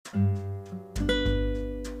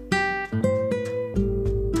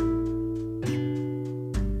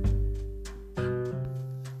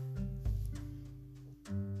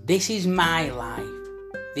This is my life.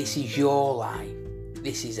 This is your life.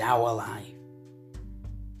 This is our life.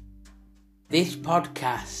 This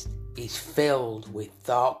podcast is filled with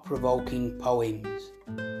thought-provoking poems.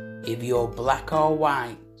 If you're black or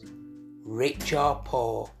white, rich or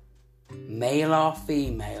poor, male or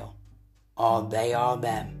female, or they or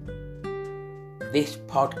them, this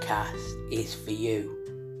podcast is for you.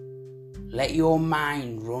 Let your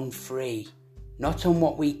mind run free, not on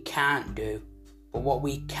what we can't do, but what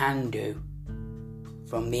we can do.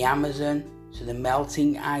 From the Amazon to the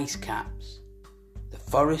melting ice caps, the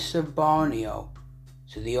forests of Borneo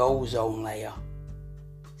to the ozone layer.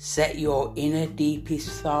 Set your inner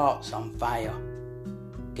deepest thoughts on fire.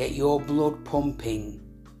 Get your blood pumping.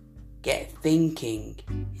 Get thinking.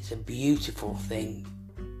 It's a beautiful thing.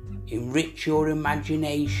 Enrich your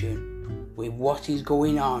imagination with what is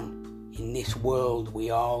going on in this world we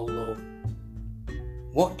all love.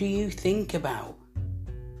 What do you think about?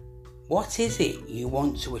 What is it you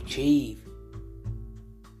want to achieve?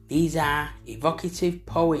 These are evocative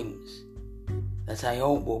poems that I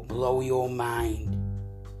hope will blow your mind.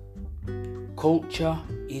 Culture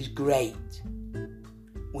is great.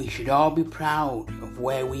 We should all be proud of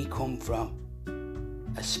where we come from,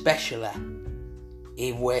 especially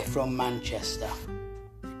if we're from Manchester.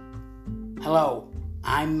 Hello,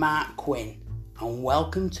 I'm Mark Quinn, and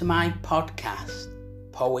welcome to my podcast,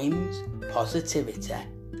 Poems, Positivity,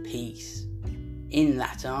 Peace, in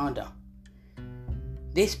that order.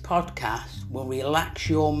 This podcast will relax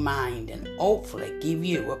your mind and hopefully give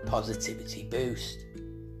you a positivity boost.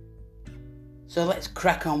 So let's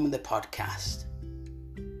crack on with the podcast.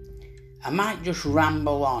 I might just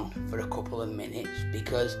ramble on for a couple of minutes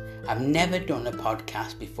because I've never done a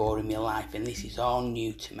podcast before in my life and this is all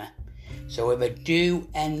new to me. So if I do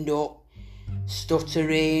end up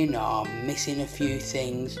stuttering or missing a few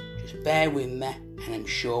things, just bear with me and I'm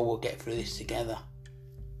sure we'll get through this together.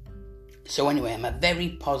 So anyway, I'm a very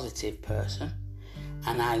positive person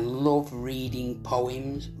and I love reading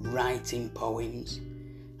poems, writing poems,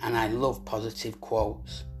 and I love positive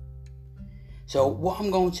quotes. So what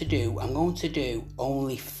I'm going to do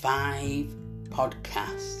only 5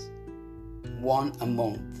 podcasts, 1 a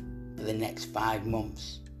month for the next 5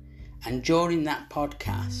 months. And during that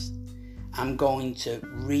podcast, I'm going to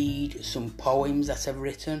read some poems that I've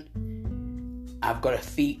written. I've got a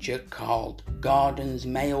feature called Gordon's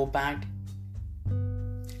Mailbag.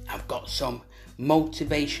 I've got some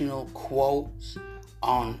motivational quotes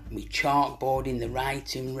on my chalkboard in the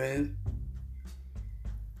writing room.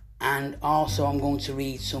 And also I'm going to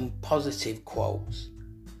read some positive quotes.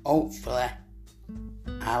 Hopefully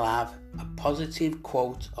I'll have a positive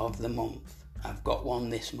quote of the month. I've got one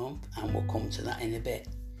this month and we'll come to that in a bit.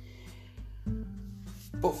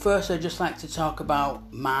 But first I'd just like to talk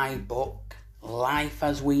about my book, Life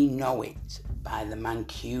as We Know It, by the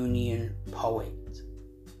Mancunian poet.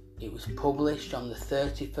 It was published on the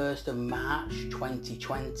 31st of March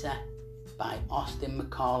 2020 by Austin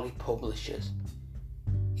Macaulay Publishers.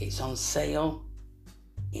 It's on sale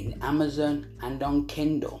in Amazon and on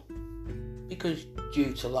Kindle because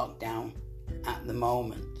due to lockdown at the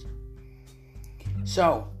moment.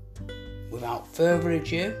 So, without further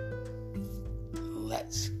ado,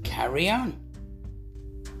 let's carry on.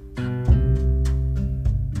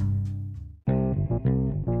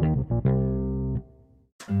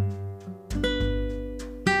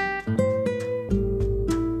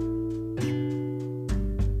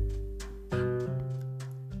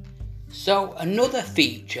 So another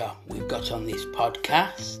feature we've got on this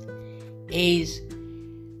podcast is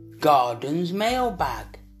Gordon's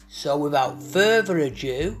Mailbag. So without further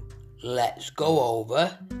ado, let's go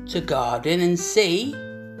over to Gordon and see.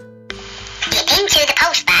 Get into the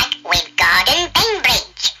postbag with Gordon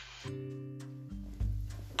Bainbridge.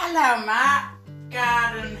 Hello Mark,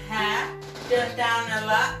 Gordon here. Just down the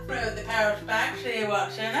lot through the postbag, see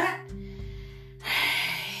what's in it.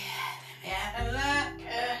 Let me have a look.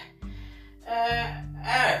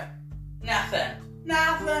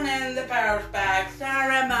 Nothing in the postbag.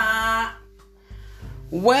 Sorry, Mark.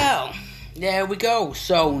 Well, there we go.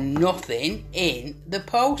 So, nothing in the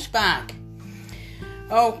postbag.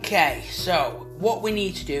 Okay, so what we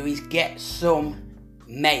need to do is get some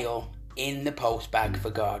mail in the postbag for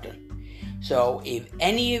Gordon. So, if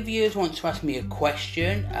any of you want to ask me a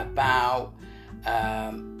question about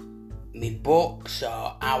my books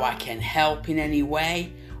or how I can help in any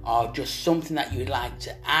way, or just something that you'd like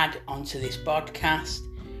to add onto this podcast,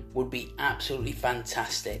 would be absolutely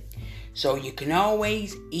fantastic. So you can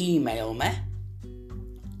always email me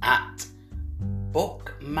at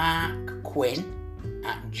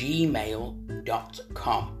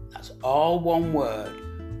bookmarkquinn@gmail.com. That's all one word,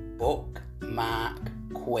 Bookmark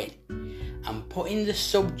Quinn and put in the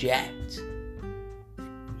subject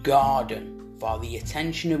Garden for the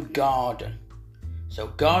attention of Gordon.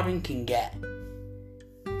 So Gordon can get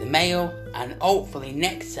the mail, and hopefully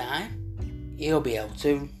next time he'll be able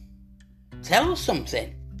to tell us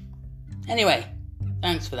something. Anyway,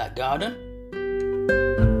 thanks for that, Gordon.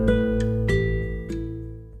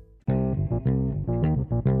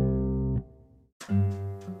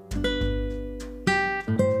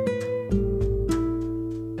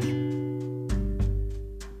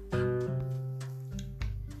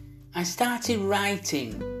 I started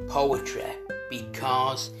writing poetry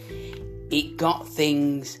because it got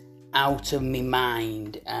things out of my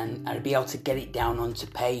mind and I'd be able to get it down onto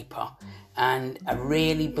paper. And I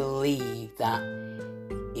really believe that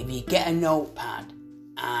if you get a notepad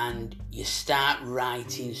and you start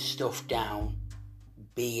writing stuff down,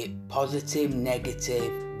 be it positive,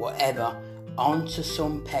 negative, whatever, onto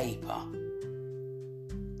some paper,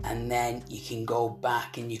 and then you can go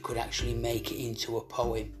back and you could actually make it into a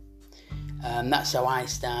poem. That's how I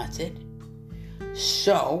started.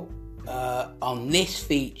 So, on this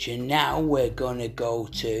feature now, we're going to go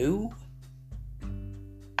to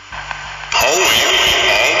Poem of the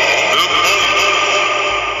Month.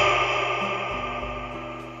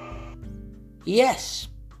 Yes,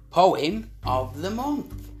 Poem of the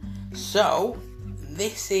Month. So,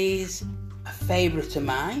 this is a favourite of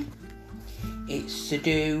mine. It's to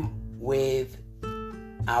do with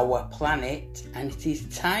our planet, and it is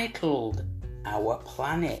titled Our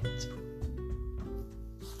Planet.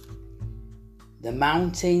 The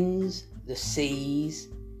mountains, the seas,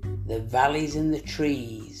 the valleys and the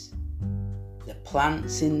trees, the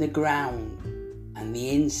plants in the ground and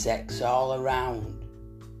the insects all around,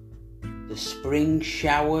 the spring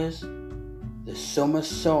showers, the summer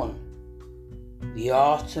sun, the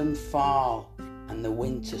autumn fall and the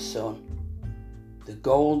winter sun, the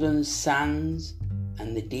golden sands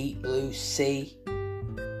and the deep blue sea,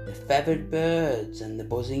 the feathered birds and the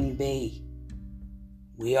buzzing bee.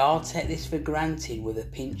 We all take this for granted with a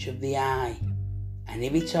pinch of the eye, and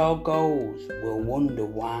if it all goes, we'll wonder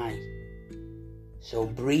why. So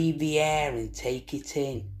breathe the air and take it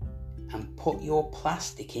in, and put your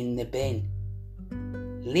plastic in the bin.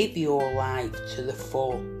 Live your life to the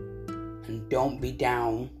full, and don't be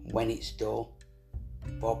down when it's dull.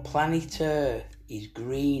 For planet Earth is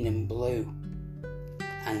green and blue,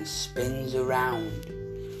 and spins around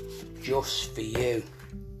just for you.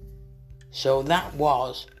 So that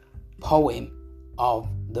was Poem of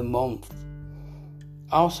the Month.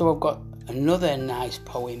 Also, I've got another nice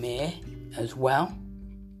poem here as well.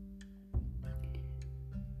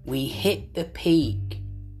 We hit the peak.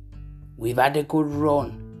 We've had a good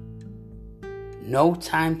run. No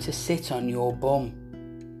time to sit on your bum.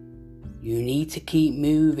 You need to keep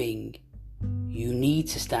moving. You need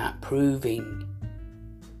to start proving.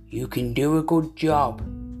 You can do a good job.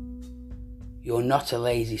 You're not a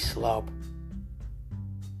lazy slob.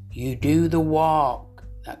 You do the walk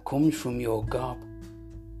that comes from your gob.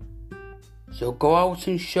 So go out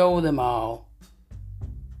and show them all.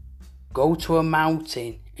 Go to a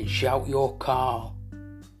mountain and shout your call.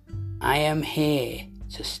 I am here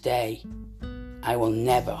to stay. I will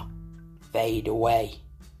never fade away.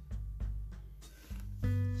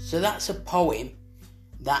 So that's a poem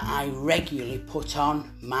that I regularly put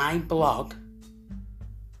on my blog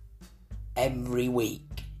every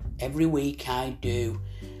week. Every week I do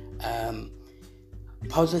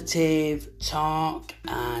positive talk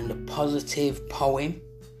and a positive poem,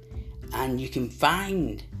 and you can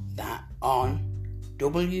find that on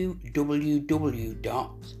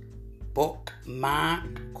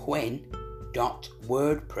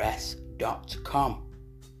www.bookmarkquinn.wordpress.com.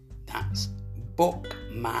 That's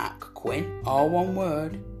bookmarkquinn, all one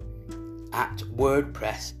word, at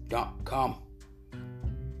wordpress.com.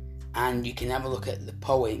 And you can have a look at the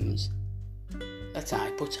poems that I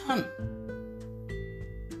put on.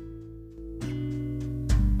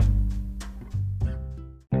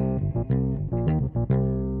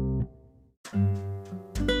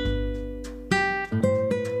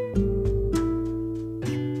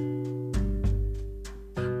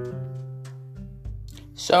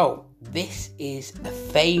 So, this is a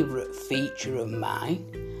favourite feature of mine.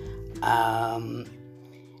 I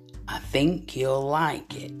think you'll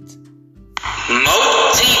like it.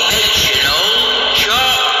 Motivational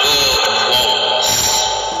chalkboard quotes.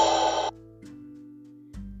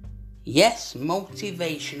 Yes,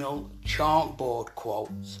 motivational chalkboard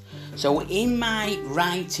quotes. So in my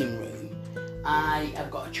writing room, I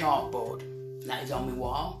have got a chalkboard that is on my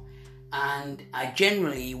wall, and I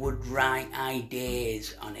generally would write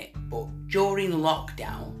ideas on it. But during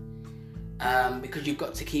lockdown, because you've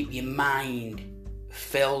got to keep your mind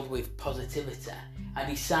filled with positivity, I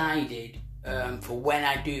decided for when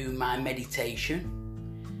I do my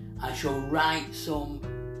meditation, I shall write some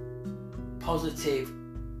positive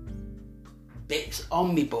bits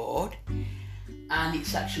on my board, and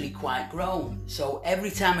it's actually quite grown. So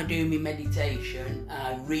every time I do my meditation,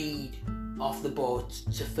 I read off the board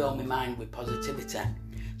to fill my mind with positivity.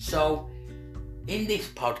 So in this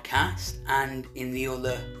podcast and in the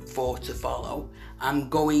other 4 to follow, I'm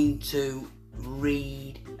going to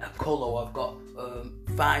read a colour. I've got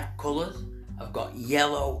 5 colours. I've got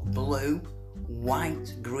yellow, blue,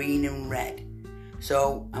 white, green and red.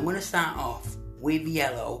 So I'm going to start off with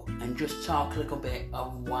yellow and just talk a little bit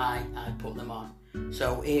of why I put them on.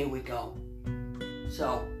 So here we go.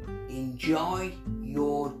 So enjoy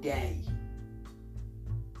your day.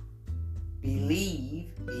 Believe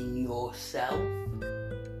in yourself.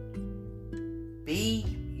 Be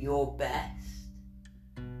your best.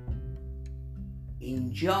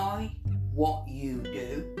 Enjoy what you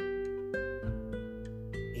do.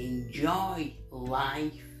 Enjoy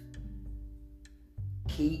life.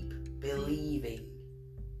 Keep believing.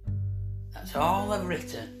 That's all I've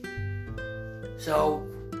written. So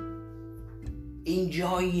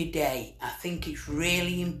enjoy your day. I think it's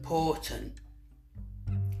really important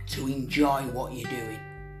to enjoy what you're doing.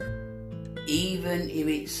 Even if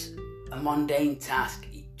it's a mundane task,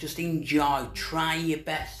 just enjoy. Try your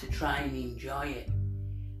best to try and enjoy it.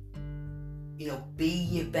 Be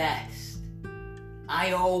your best.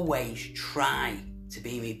 I always try to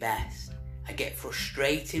be my best. I get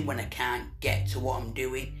frustrated when I can't get to what I'm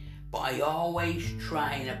doing, but I always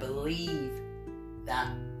try, and I believe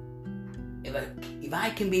that if I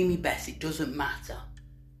can be my best, it doesn't matter.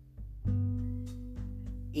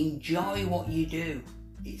 Enjoy what you do.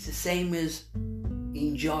 It's the same as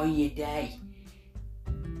enjoy your day.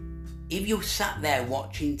 If you sat there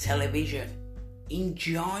watching television,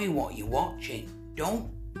 enjoy what you're watching. Don't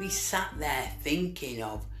be sat there thinking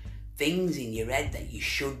of things in your head that you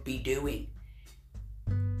should be doing.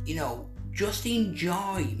 Just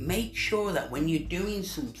enjoy. Make sure that when you're doing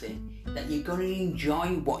something, that you're going to enjoy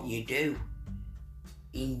what you do.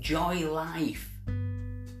 Enjoy life.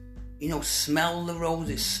 Smell the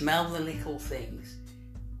roses, smell the little things.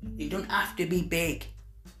 It don't have to be big.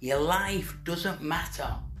 Your life doesn't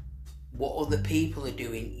matter what other people are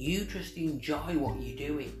doing. You just enjoy what you're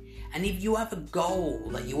doing. And if you have a goal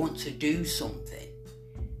that you want to do something,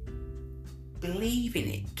 believe in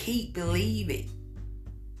it. Keep believing.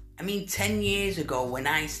 10 years ago when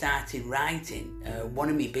I started writing, one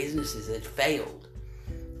of my businesses had failed.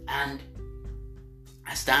 And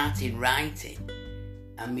I started writing.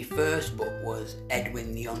 And my first book was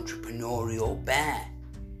Edwin the Entrepreneurial Bear.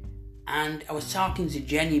 And I was talking to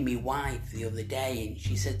Jenny, my wife, the other day, and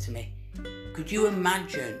she said to me, could you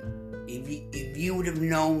imagine if you would have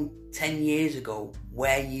known 10 years ago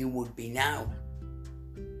where you would be now?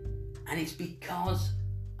 And it's because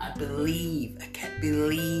I kept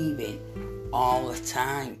believing all the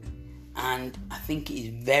time. And I think it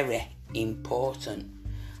is very important.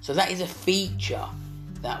 So that is a feature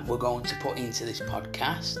that we're going to put into this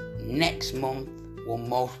podcast. Next month will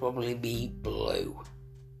most probably be blue.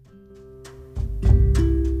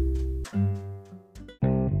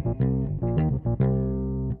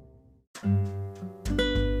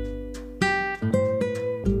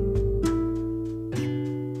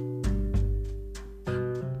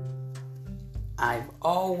 I've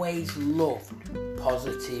always loved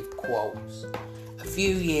positive quotes. A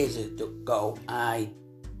few years ago, I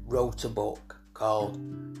wrote a book called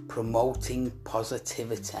Promoting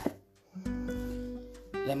Positivity.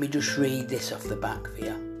 Let me just read this off the back for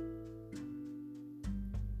you.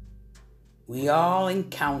 We all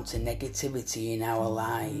encounter negativity in our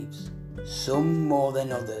lives, some more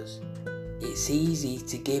than others. It's easy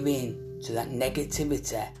to give in to that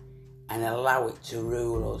negativity and allow it to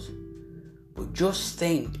rule us. But just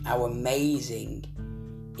think how amazing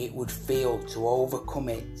it would feel to overcome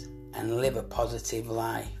it and live a positive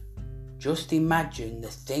life. Just imagine the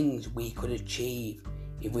things we could achieve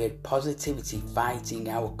if we had positivity fighting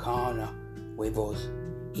our corner with us.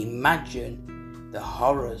 Imagine the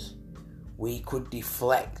horrors we could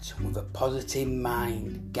deflect with a positive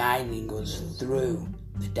mind guiding us through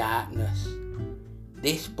the darkness.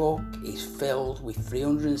 This book is filled with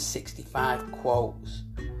 365 quotes,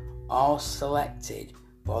 all selected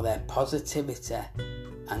for their positivity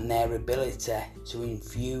and their ability to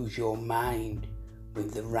infuse your mind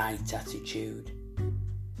with the right attitude.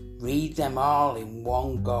 Read them all in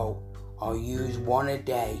one go or use one a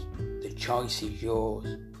day. The choice is yours.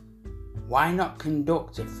 Why not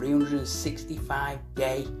conduct a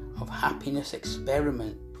 365-day of happiness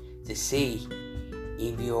experiment to see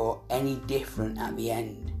if you're any different at the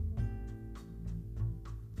end?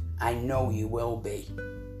 I know you will be.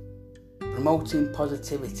 Promoting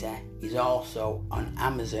Positivity is also on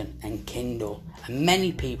Amazon and Kindle, and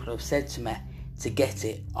many people have said to me to get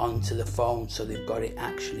it onto the phone so they've got it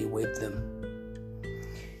actually with them.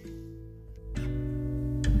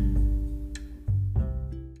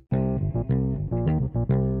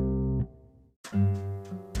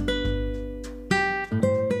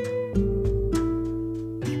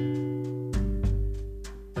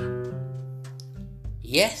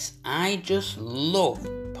 Yes, I just love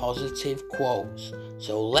positive quotes.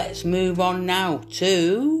 So let's move on now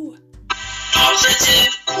to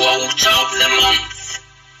Positive quote of the month.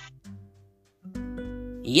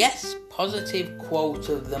 Yes, positive quote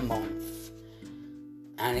of the month.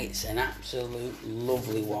 And it's an absolute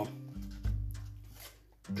lovely one.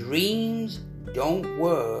 Dreams don't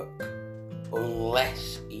work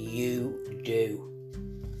unless you do.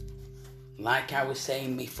 Like I was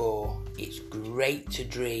saying before, it's great to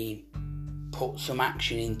dream. Put some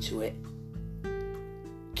action into it.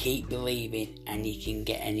 Keep believing and you can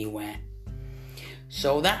get anywhere.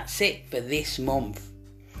 So that's it for this month.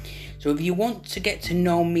 So if you want to get to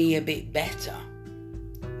know me a bit better,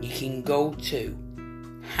 you can go to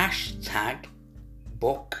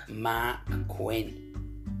 #BookmarkQuinn.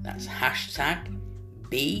 That's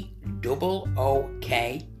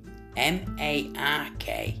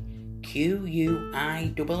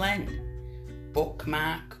 #BookmarkQuinn.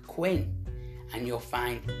 Bookmark Quinn. And you'll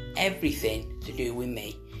find everything to do with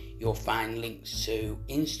me. You'll find links to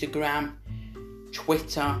Instagram,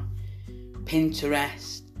 Twitter,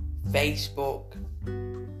 Pinterest, Facebook,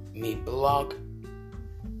 my blog,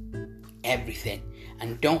 everything.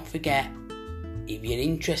 And don't forget, if you're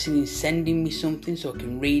interested in sending me something so I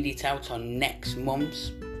can read it out on next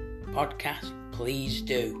month's podcast, please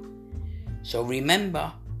do. So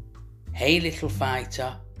remember, hey little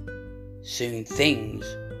fighter, soon things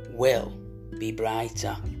will be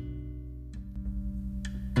brighter.